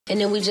And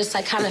then we just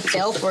like kind of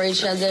fell for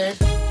each other.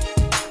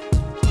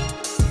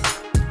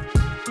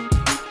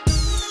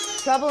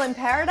 Trouble in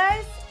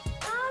paradise?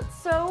 Not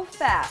so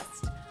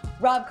fast.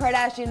 Rob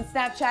Kardashian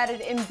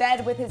Snapchatted in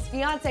bed with his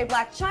fiancée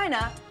Blac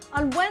Chyna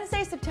on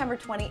Wednesday, September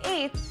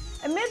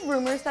 28th, amid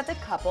rumors that the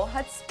couple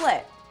had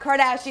split.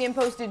 Kardashian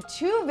posted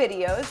 2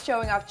 videos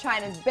showing off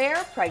Chyna's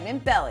bare,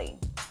 pregnant belly.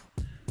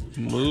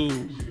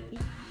 Move.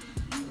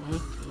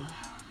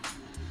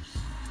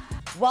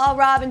 While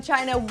Rob and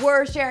Chyna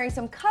were sharing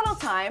some cuddle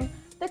time,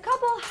 the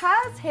couple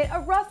has hit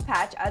a rough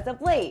patch as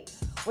of late,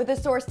 with a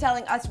source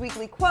telling Us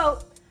Weekly,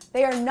 quote,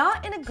 "They are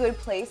not in a good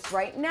place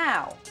right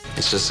now."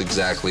 It's just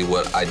exactly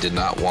what I did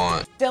not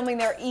want. Filming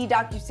their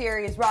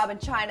docuseries, Rob and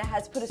Chyna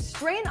has put a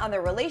strain on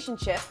their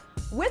relationship,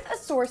 with a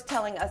source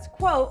telling us,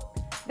 quote,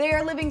 "They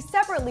are living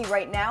separately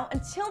right now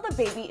until the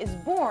baby is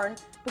born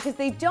because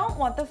they don't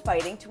want the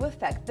fighting to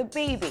affect the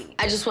baby."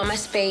 I just want my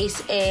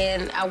space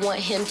and I want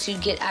him to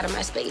get out of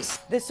my space.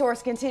 The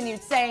source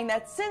continued saying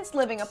that since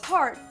living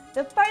apart,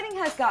 the fighting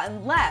has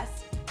gotten less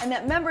and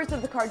that members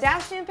of the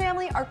Kardashian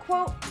family are,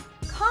 quote,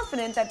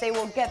 confident that they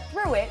will get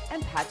through it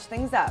and patch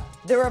things up.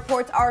 The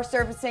reports are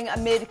surfacing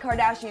amid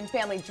Kardashian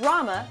family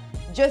drama,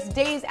 just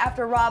days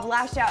after Rob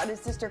lashed out at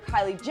his sister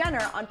Kylie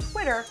Jenner on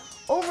Twitter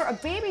over a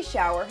baby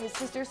shower his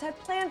sisters had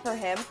planned for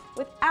him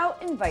without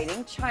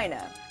inviting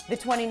Chyna. The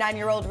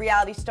 29-year-old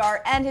reality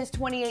star and his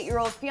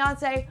 28-year-old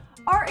fiancé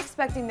are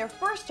expecting their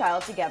first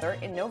child together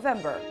in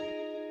November.